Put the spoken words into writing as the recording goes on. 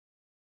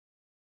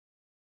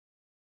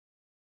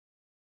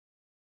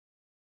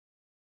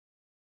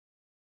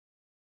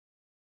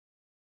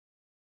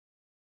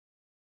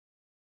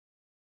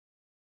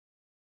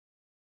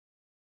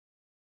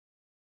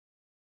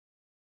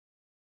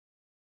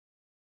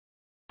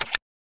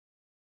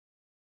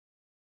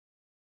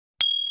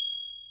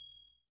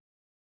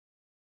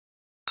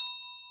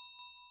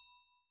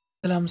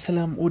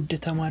ሰላም ውድ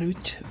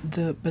ተማሪዎች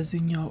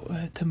በዚህኛው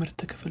ትምህርት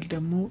ክፍል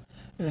ደግሞ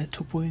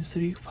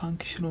 2.3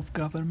 ፋንክሽን ኦፍ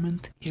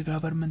ጋቨርንመንት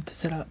የጋቨርንመንት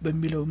ስራ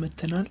በሚለው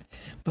መተናል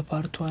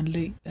በፓርት 1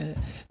 ላይ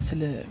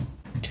ስለ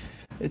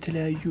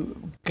የተለያዩ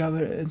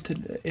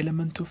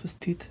ኤሌመንት ኦፍ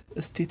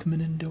ስቴት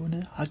ምን እንደሆነ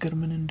ሀገር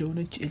ምን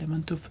እንደሆነች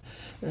ኤሌመንት ኦፍ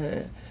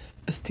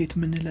ስቴት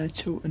ምን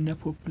ላቸው እና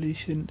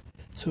ፖፑሌሽን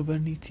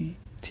ሶቨርኒቲ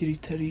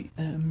ቴሪቶሪ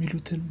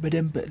ሚሉትን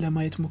በደንብ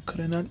ለማየት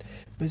ሞክረናል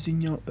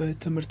በዚህኛው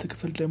ትምህርት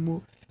ክፍል ደግሞ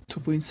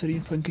 2.3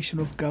 function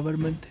of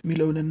government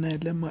ሚለውን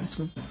እናያለን ማለት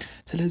ነው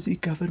ስለዚህ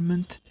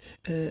government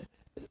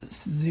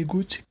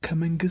ዜጎች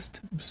ከመንግስት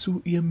ብዙ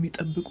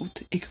የሚጠብቁት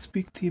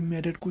ኤክስፔክት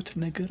የሚያደርጉት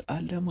ነገር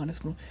አለ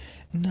ማለት ነው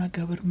እና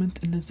government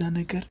እነዛ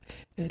ነገር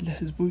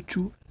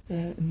ለህዝቦቹ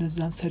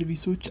እነዛን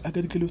ሰርቪሶች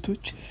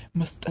አገልግሎቶች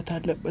መስጠት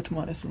አለበት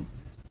ማለት ነው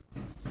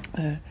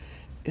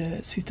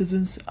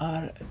citizens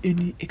are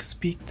any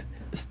expect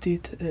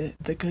state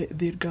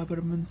their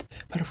government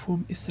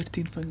perform a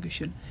certain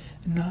function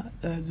እና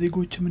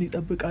ዜጎች ምን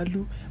ይጠብቃሉ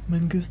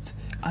መንግስት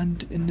አንድ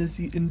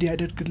እነዚህ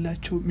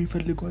እንዲያደርግላቸው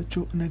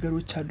የሚፈልጓቸው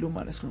ነገሮች አሉ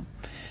ማለት ነው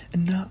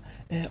እና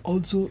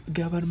also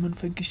government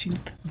function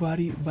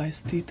vary by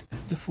state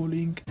the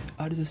following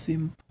are the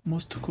same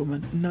most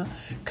common እና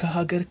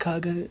ከሀገር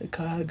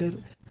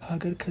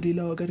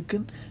ከሌላው ሀገር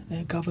ግን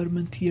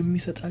government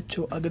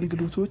የሚሰጣቸው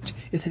አገልግሎቶች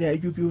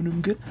የተለያዩ ቢሆንም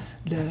ግን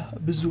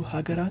ለብዙ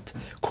ሀገራት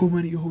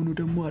ኮመን የሆኑ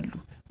ደግሞ አሉ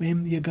ወይም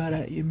የጋራ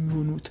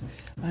የሚሆኑት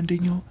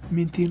አንደኛው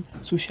ሜንቴን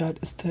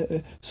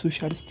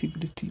ሶሻል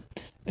ስቴቢሊቲ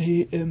ይሄ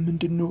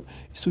ምንድነው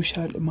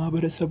ሶሻል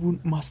ማህበረሰቡን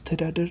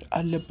ማስተዳደር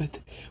አለበት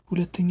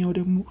ሁለተኛው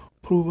ደግሞ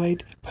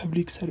ፕሮቫይድ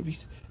ፐብሊክ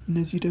ሰርቪስ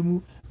እነዚህ ደግሞ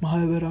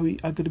ማህበራዊ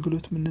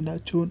አገልግሎት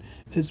ምንላቸውን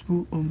ህዝቡ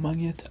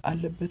ማግኘት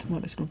አለበት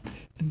ማለት ነው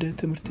እንደ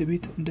ትምህርት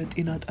ቤት እንደ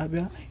ጤና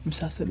ጣቢያ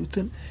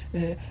የምሳሰሉትን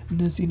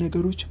እነዚህ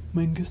ነገሮች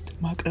መንግስት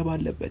ማቅረብ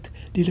አለበት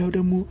ሌላው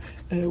ደግሞ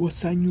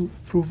ወሳኙ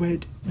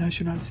ፕሮቫይድ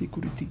ናሽናል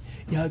ሴኩሪቲ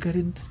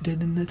የሀገርን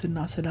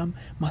ደህንነትና ሰላም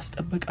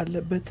ማስጠበቅ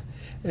አለበት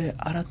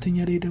አራተኛ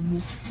ላይ ደግሞ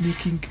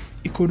ሜኪንግ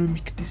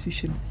ኢኮኖሚክ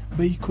ዲሲዥን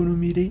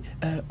በኢኮኖሚ ላይ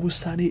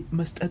ውሳኔ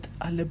መስጠት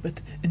አለበት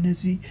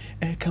እነዚህ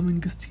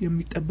ከመንግስት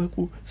የሚጠበቁ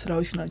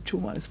ስራዎች ናቸው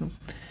ማለት ነው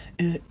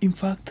in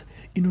fact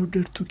in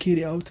order to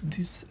carry out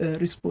this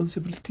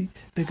responsibility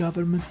the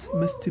government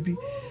must be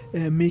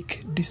make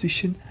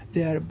decision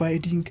they are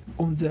binding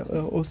on the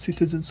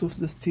citizens of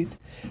the state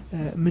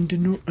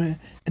ምንድነው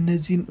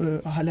እነዚህን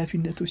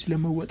ኃላፊነቶች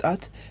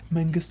ለመወጣት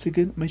መንግስት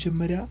ግን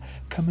መጀመሪያ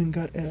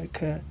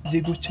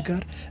ከዜጎች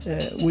ጋር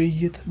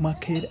ውይይት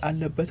ማካሄድ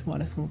አለበት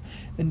ማለት ነው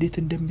እንዴት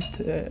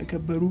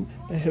እንደሚተከበሩ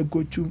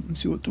ህጎቹም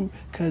ሲወጡ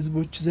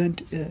ከህዝቦች ዘንድ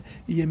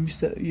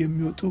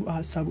የሚወጡ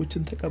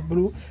ሐሳቦችን ተቀብሎ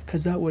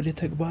ከዛ ወደ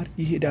ተግባር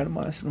ይሄዳል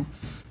ማለት ነው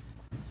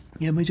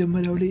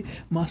የመጀመሪያው ላይ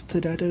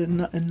ማስተዳደር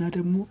እና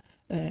ደግሞ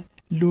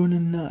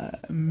ሎንና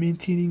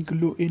ሜንቴኒንግ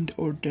ሎ ኤንድ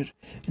ኦርደር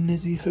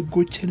እነዚህ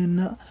ህጎችንና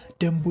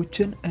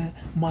ደንቦችን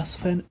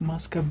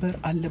ማስከበር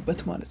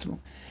አለበት ማለት ነው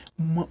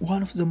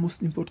one of the most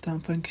important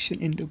function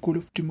in the goal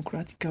of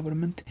democratic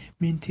government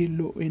maintain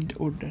law and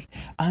order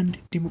and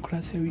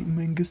ዲሞክራሲያዊ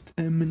መንግስት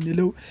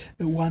ምንለው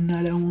ዋና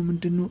ዓላማው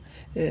ምንድነው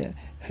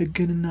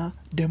ህግንና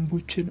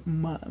ደንቦችን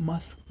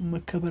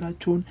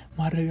መከበራቸውን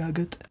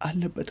ማረጋገጥ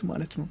አለበት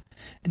ማለት ነው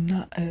እና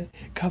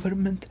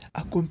government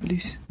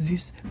accomplish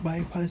this by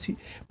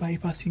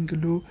passing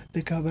law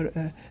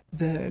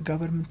the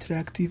government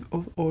reactive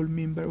of all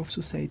member of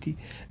society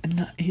እና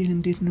ይሄን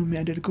እንዴት ነው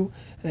የሚያደርገው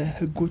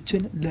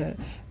ህጎችን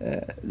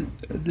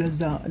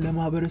ለዛ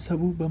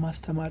ለማህበረሰቡ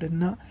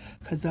በማስተማርና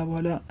ከዛ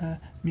በኋላ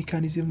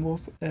ሜካኒዝም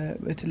ኦፍ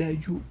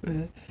የተለያዩ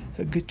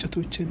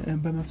ግጭቶችን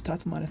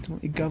በመፍታት ማለት ነው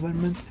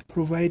government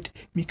provide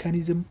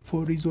mechanism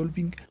for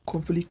resolving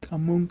conflict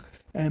among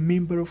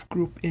member of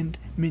group and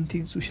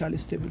maintain social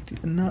stability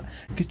እና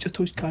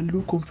ግጭቶች ካሉ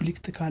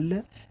ኮንፍሊክት ካለ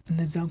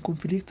እነዛን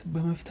ኮንፍሊክት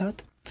በመፍታት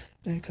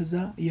ከዛ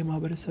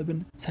የማህበረሰብን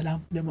ሰላም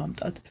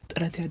ለማምጣት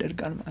ጥረት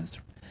ያደርጋል ማለት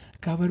ነው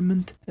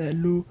government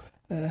law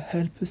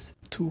helps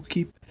to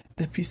keep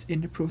the peace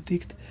and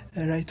protect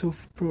right of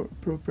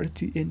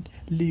property and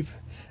live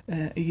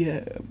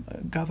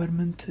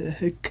የጋቨርንመንት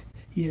ህግ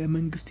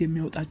የመንግስት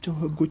የሚያወጣቸው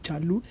ህጎች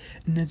አሉ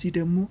እነዚህ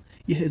ደግሞ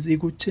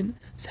የዜጎችን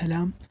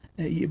ሰላም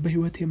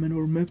በህይወት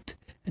የመኖር መብት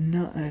እና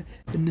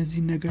እነዚህ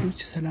ነገሮች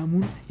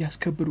ሰላሙን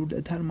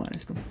ያስከብሩለታል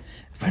ማለት ነው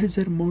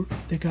furthermore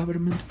the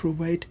government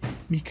provide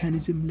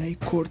mechanism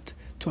like court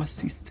to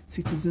assist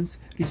citizens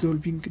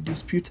resolving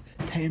dispute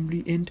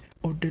timely and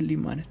orderly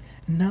manner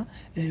እና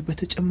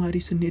በተጨማሪ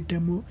ስንሄድ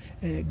ደግሞ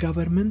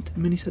government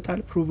ምን ይሰጣል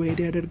ፕሮቫይድ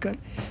ያደርጋል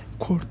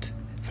ኮርት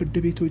ፍርድ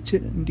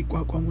ቤቶችን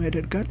እንዲቋቋሙ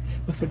ያደርጋል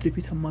በፍርድ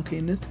ቤት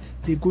አማካይነት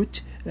ዜጎች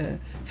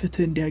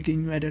ፍትህ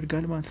እንዲያገኙ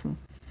ያደርጋል ማለት ነው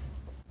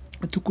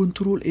to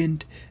control and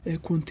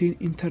contain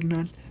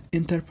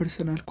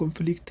interpersonal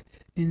conflict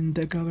in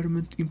the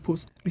government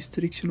impose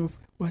restriction of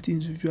what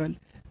individual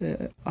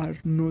are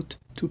not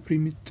to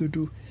permit to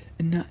do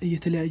እና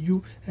የተለያዩ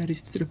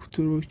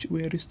ሪስትሪክተሮች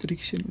ወይ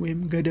ሪስትሪክሽን ወይም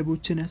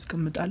ገደቦችን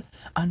ያስቀምጣል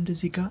አንድ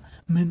ዜጋ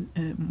ምን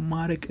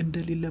ማረግ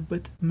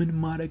እንደሌለበት ምን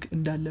ማረግ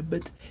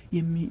እንዳለበት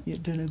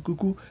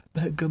የሚደነግጉ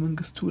በህገ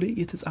መንግስቱ ላይ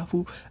የተጻፉ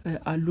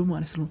አሉ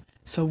ማለት ነው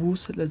ሰው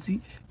ስለዚህ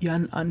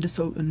ያን አንድ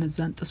ሰው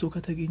እነዛን ጥሶ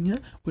ከተገኘ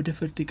ወደ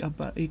ፍርድ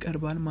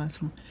ይቀርባል ማለት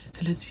ነው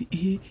ስለዚህ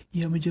ይሄ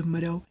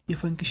የመጀመሪያው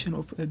የፈንክሽን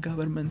ኦፍ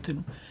ገቨርንመንት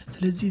ነው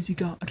ስለዚህ እዚህ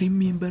ጋር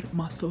ሪሜምበር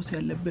ማስታወስ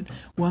ያለብን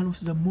one of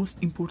the most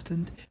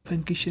important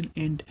function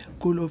and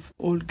goal of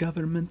all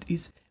government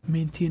is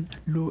maintain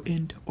law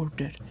and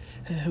order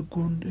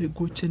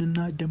ህጎችንና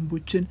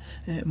ደንቦችን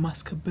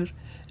ማስከበር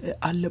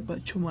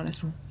አለባቸው ማለት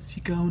ነው እዚህ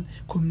ጋር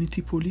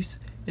ኮሚኒቲ ፖሊስ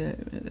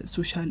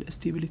ሶሻል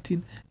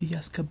ስቴቢሊቲን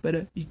ያስከበረ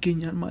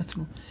ይገኛል ማለት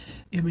ነው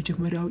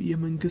የመጀመሪያው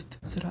የመንግስት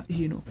ስራ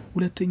ይሄ ነው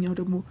ሁለተኛው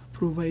ደግሞ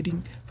providing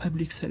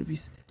public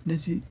service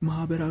እነዚህ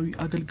ማህበራዊ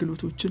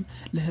አገልግሎቶችን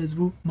ለህዝቡ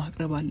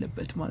ማቅረብ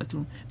አለበት ማለት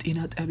ነው ጤና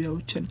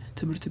ጣቢያዎችን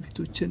ትምህርት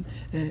ቤቶችን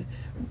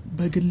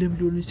በግልም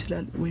ሊሆን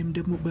ይችላል ወይም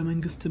ደግሞ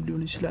በመንግስትም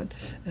ሊሆን ይችላል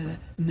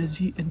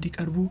እነዚህ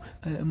እንዲቀርቡ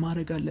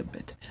ማድረግ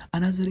አለበት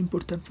another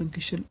important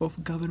function of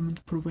government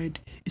provide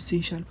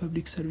essential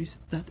public service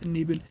that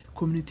enable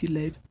community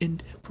life and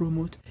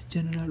promote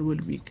general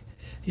well-being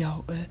ያው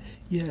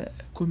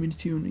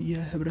የኮሚኒቲውን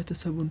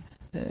የህብረተሰቡን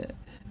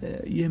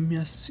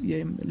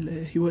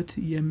ህይወት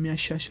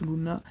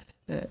የሚያሻሽሉና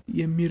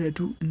የሚረዱ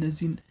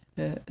እነዚህን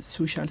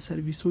ሶሻል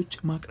ሰርቪሶች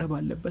ማቅረብ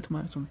አለበት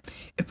ማለት ነው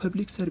a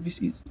public service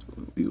is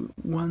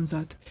one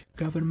that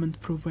government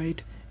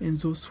provide and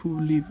those who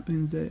live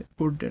in the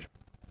border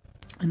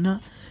እና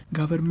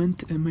government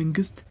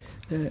መንግስት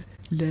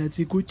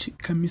ለዜጎች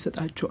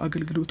ከሚሰጣቸው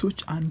አገልግሎቶች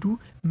አንዱ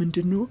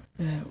ምንድነው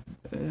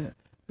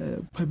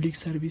ፐብሊክ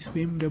ሰርቪስ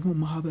ወይም ደግሞ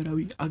ማህበራዊ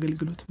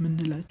አገልግሎት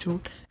ምንላቸው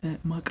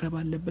ማቅረብ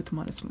አለበት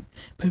ማለት ነው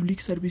ፐብሊክ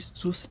ሰርቪስ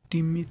ሶስ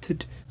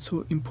ዲሚትድ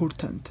ሶ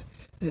ኢምፖርታንት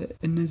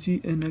እነዚህ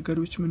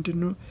ነገሮች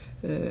ምንድነው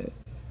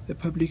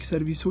ፐብሊክ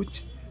ሰርቪሶች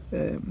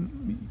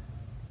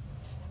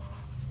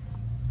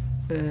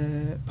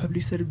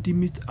ፐብሊክ ሰርቪስ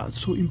ዲሚት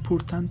ሶ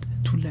ኢምፖርታንት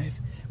ቱ ላይፍ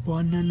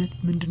በዋናነት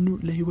ምንድነው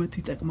ለህይወት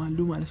ይጠቅማሉ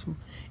ማለት ነው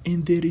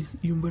and there is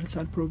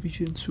universal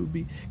provision to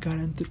be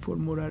guaranteed for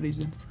moral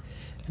reasons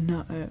እና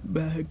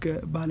በህግ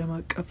ባለም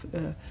አቀፍ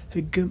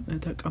ህግም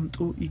ተቀምጦ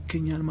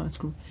ይገኛል ማለት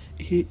ነው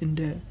ይሄ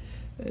እንደ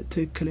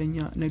ትክክለኛ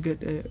ነገር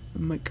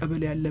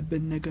መቀበል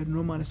ያለበት ነገር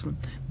ነው ማለት ነው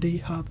they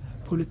have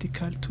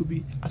political to be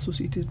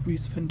associated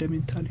with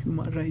fundamental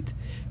human right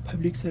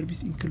public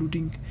service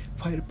including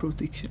fire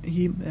protection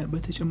ይሄም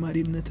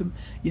በተጨማሪነትም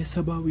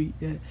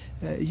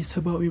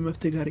የሰብአዊ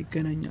መብት ጋር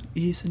ይገናኛል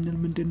ይሄ ስንል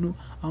ምንድነው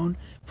አሁን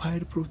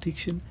fire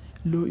protection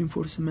law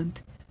enforcement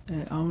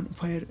አሁን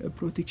ፋየር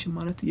ፕሮቴክሽን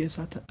ማለት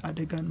የእሳት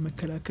አደጋን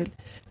መከላከል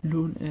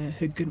ሎን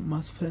ህግን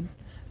ማስፈን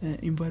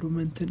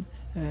ኢንቫይሮንመንትን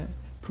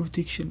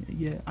ፕሮቴክሽን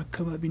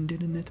የአካባቢን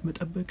ደህንነት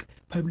መጠበቅ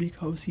ፐብሊክ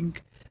ሃውሲንግ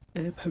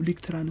ፐብሊክ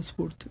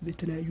ትራንስፖርት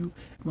ለተለያዩ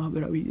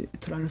ማህበራዊ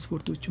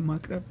ትራንስፖርቶችን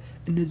ማቅረብ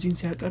እነዚህን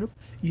ሲያቀርብ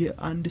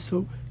የአንድ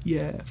ሰው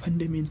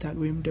የፈንዳሜንታል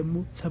ወይም ደግሞ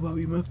ሰብአዊ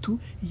መብቱ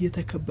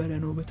እየተከበረ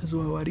ነው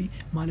በተዘዋዋሪ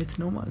ማለት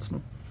ነው ማለት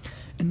ነው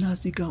እና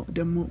እዚህ ጋር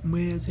ደግሞ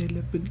መያዝ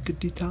ያለብን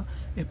ግዴታ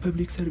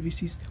public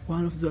services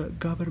one of the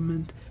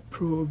government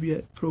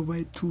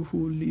provide to who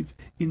live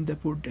in the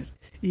border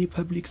ይህ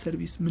ፐብሊክ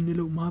ሰርቪስ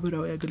ምንለው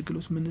ማህበራዊ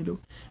አገልግሎት ምንለው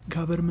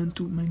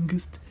ገቨርንመንቱ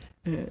መንግስት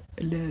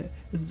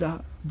ለዛ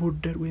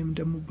ቦርደር ወይም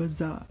ደግሞ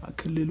በዛ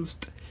ክልል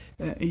ውስጥ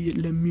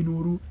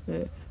ለሚኖሩ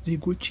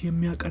ዜጎች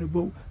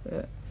የሚያቀርበው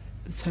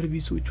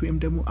ሰርቪሶች ወይም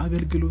ደግሞ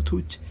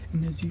አገልግሎቶች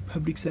እነዚህ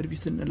ፐብሊክ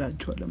ሰርቪስ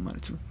እንላቸዋለን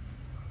ማለት ነው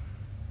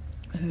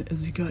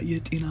እዚህ ጋር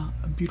የጤና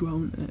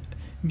ቢሮውን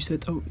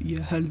የሚሰጠው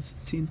የሄልዝ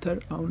ሴንተር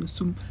አሁን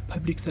እሱም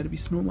ፐብሊክ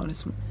ሰርቪስ ነው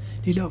ማለት ነው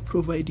ሌላው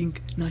providing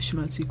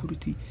national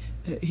security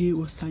ይሄ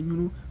ወሳኙ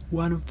ነው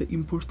one of the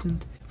important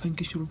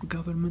function of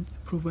government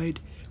provide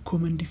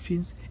common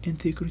defense and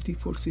security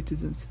for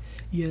citizens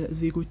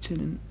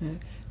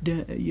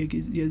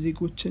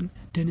የዜጎችን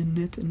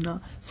ደህንነት እና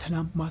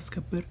ሰላም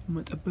ማስከበር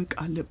መጠበቅ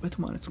አለበት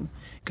ማለት ነው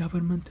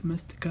government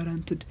must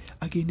guaranteed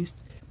against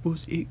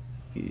both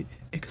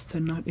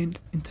external and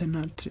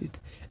internal threat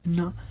እና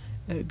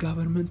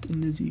government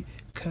እነዚህ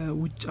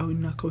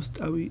ከውጫዊና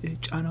ከውስጣዊ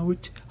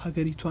ጫናዎች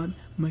ሀገሪቷን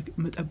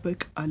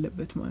መጠበቅ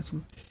አለበት ማለት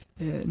ነው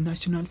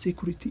national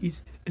security is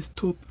a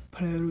top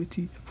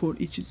priority for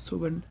each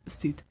sovereign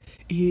state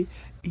ይሄ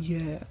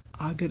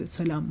የሀገር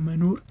ሰላም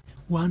መኖር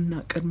ዋና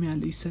ቅድሚያ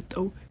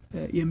ሊሰጠው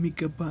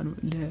የሚገባ ነው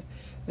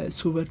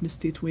ለሶቨርን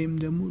ስቴት ወይም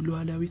ደግሞ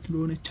ሉዓላዊት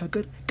ለሆነች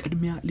ሀገር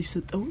ቅድሚያ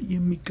ሊሰጠው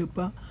የሚገባ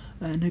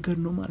ነገር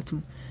ነው ማለት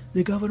ነው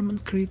the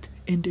government create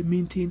and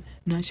maintain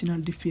national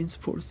defense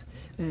force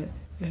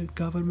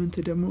government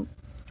ደግሞ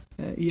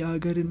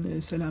የሀገርን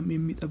ሰላም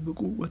የሚጠብቁ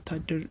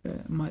ወታደር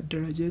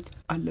ማደራጀት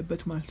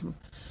አለበት ማለት ነው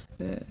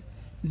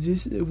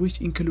this which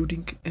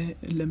including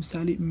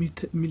ለምሳሌ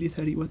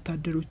ሚሊተሪ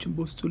ወታደሮችን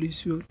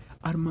በስቶሊሲዮል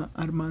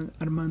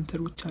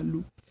አርማንተሮች አሉ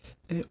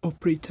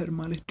ኦፕሬተር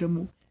ማለት ደግሞ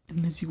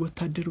እነዚህ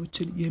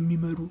ወታደሮችን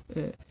የሚመሩ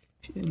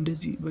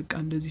እንደዚህ በቃ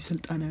እንደዚህ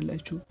ስልጣን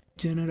ያላቸው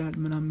ጀነራል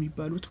ምናምን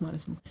የሚባሉት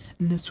ማለት ነው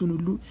እነሱን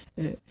ሁሉ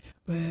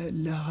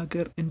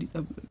ለሀገር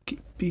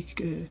እንዲጠብቅ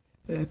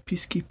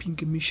ፒስ ኪፒንግ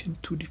ሚሽን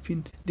ቱ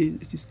ዲፌንድ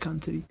ዲስ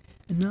ካንትሪ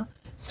እና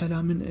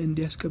ሰላምን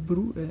እንዲያስከብሩ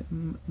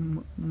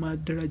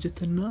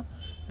ማደራጀትና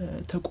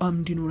ተቋም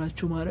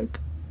እንዲኖራቸው ማድረግ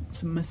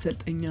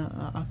መሰልጠኛ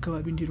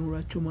አካባቢ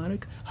እንዲኖራቸው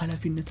ማድረግ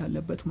ኃላፊነት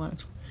አለበት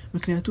ማለት ነው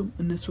ምክንያቱም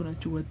እነሱ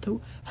ናቸው ወጥተው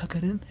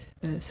ሀገርን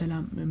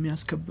ሰላም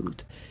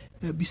የሚያስከብሩት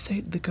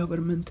beside the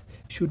government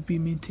should be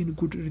maintain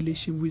good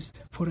relation with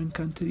foreign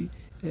country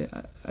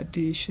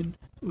addition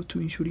to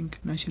ensuring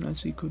national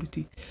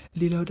security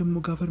ሌላው ደግሞ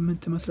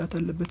government መስራት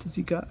አለበት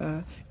እዚህ ጋር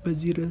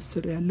በዚህ ርዕስ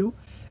ያለው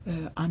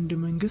አንድ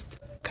መንግስት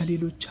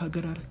ከሌሎች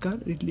ሀገራት ጋር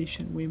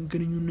ሪሌሽን ወይም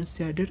ግንኙነት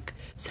ሲያደርግ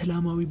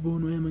ሰላማዊ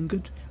በሆነ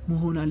መንገድ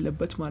መሆን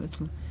አለበት ማለት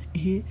ነው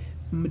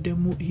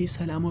ይሄ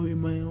ሰላማዊ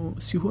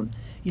ሲሆን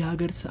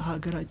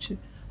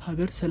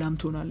ሀገር ሰላም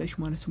ትሆናለች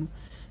ማለት ነው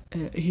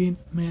ይሄን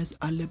መያዝ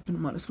አለብን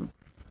ማለት ነው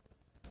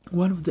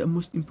one of the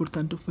most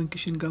important of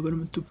function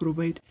government to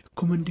provide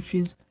common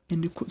defense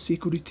and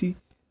security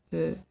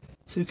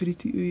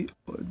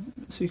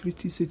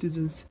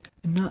citizens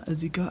እና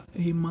እዚህ ጋር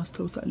ይሄ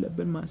ማስተዋወስ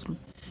አለብን ማለት ነው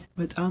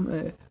በጣም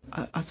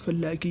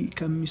አስፈላጊ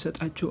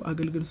ከሚሰጣቸው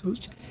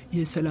አገልግሎቶች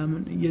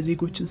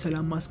የዜጎችን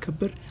ሰላም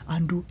ማስከበር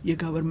አንዱ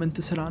የጋቨርንመንት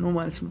ስራ ነው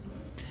ማለት ነው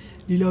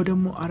ሌላው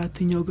ደግሞ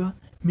አራተኛው ጋር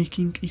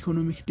making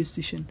economic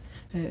decision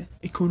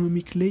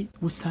ኢኮኖሚክ ላይ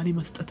ውሳኔ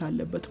መስጠት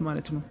አለበት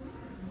ማለት ነው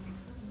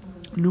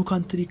no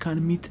country can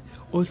meet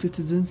all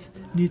citizens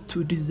need to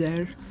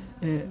desire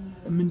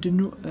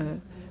ምንድነው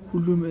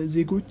ሁሉም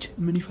ዜጎች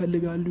ምን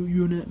ይፈልጋሉ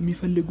የሆነ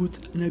የሚፈልጉት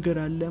ነገር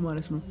አለ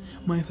ማለት ነው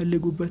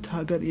ማይፈልጉበት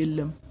ሀገር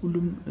የለም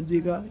ሁሉም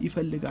ዜጋ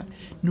ይፈልጋል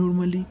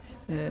normally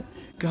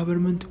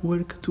government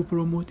work to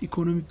promote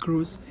economic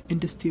growth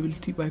and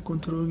stability by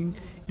controlling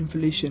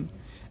inflation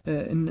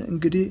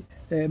እንግዲህ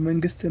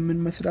መንግስት ምን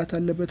መስራት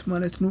አለበት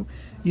ማለት ነው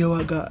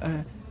የዋጋ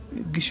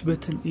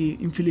ግሽበትን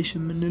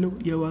ኢንፍሌሽን ምንለው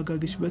የዋጋ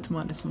ግሽበት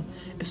ማለት ነው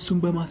እሱን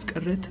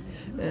በማስቀረት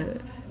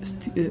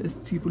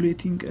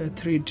stimulating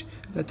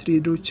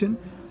ትሬዶችን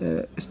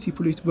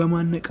ስቲፑሌት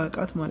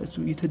በማነቃቃት ማለት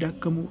ነው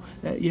የተዳከሙ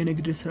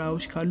የንግድ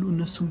ስራዎች ካሉ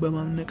እነሱን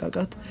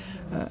በማነቃቃት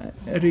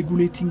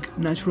regulating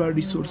natural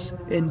resource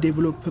and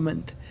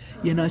development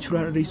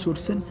የናቹራል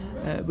ሪሶርስን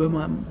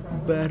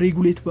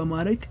በሬጉሌት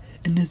በማድረግ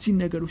እነዚህ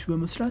ነገሮች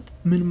በመስራት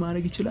ምን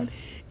ማድረግ ይችላል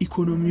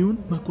ኢኮኖሚውን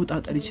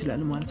መቆጣጠር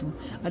ይችላል ማለት ነው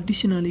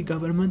additionally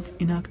government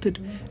enacted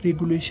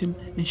regulation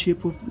in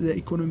shape of the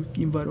economic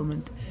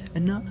environment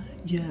እና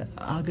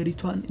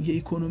የሀገሪቷን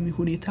የኢኮኖሚ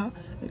ሁኔታ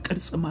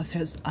ቅርጽ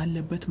ማስያዝ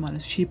አለበት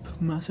ማለት ሼፕ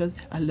ማስያዝ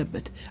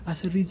አለበት as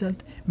a result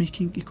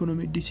making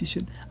economic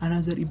decision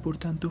another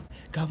important of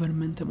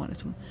government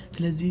ማለት ነው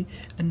ስለዚህ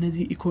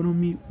እነዚህ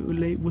ኢኮኖሚ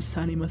ላይ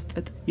ውሳኔ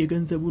መስጠት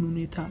የገንዘቡን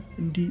ሁኔታ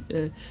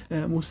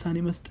ውሳኔ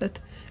መስጠት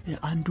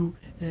አንዱ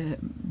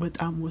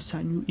በጣም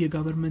ወሳኙ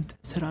የጋቨርንመንት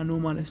ስራ ነው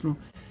ማለት ነው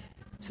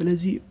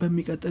ስለዚህ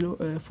በሚቀጥለው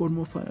ፎርም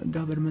ኦፍ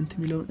ጋቨርንመንት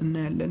ሚለው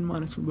እናያለን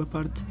ማለት ነው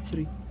በፓርት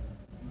 3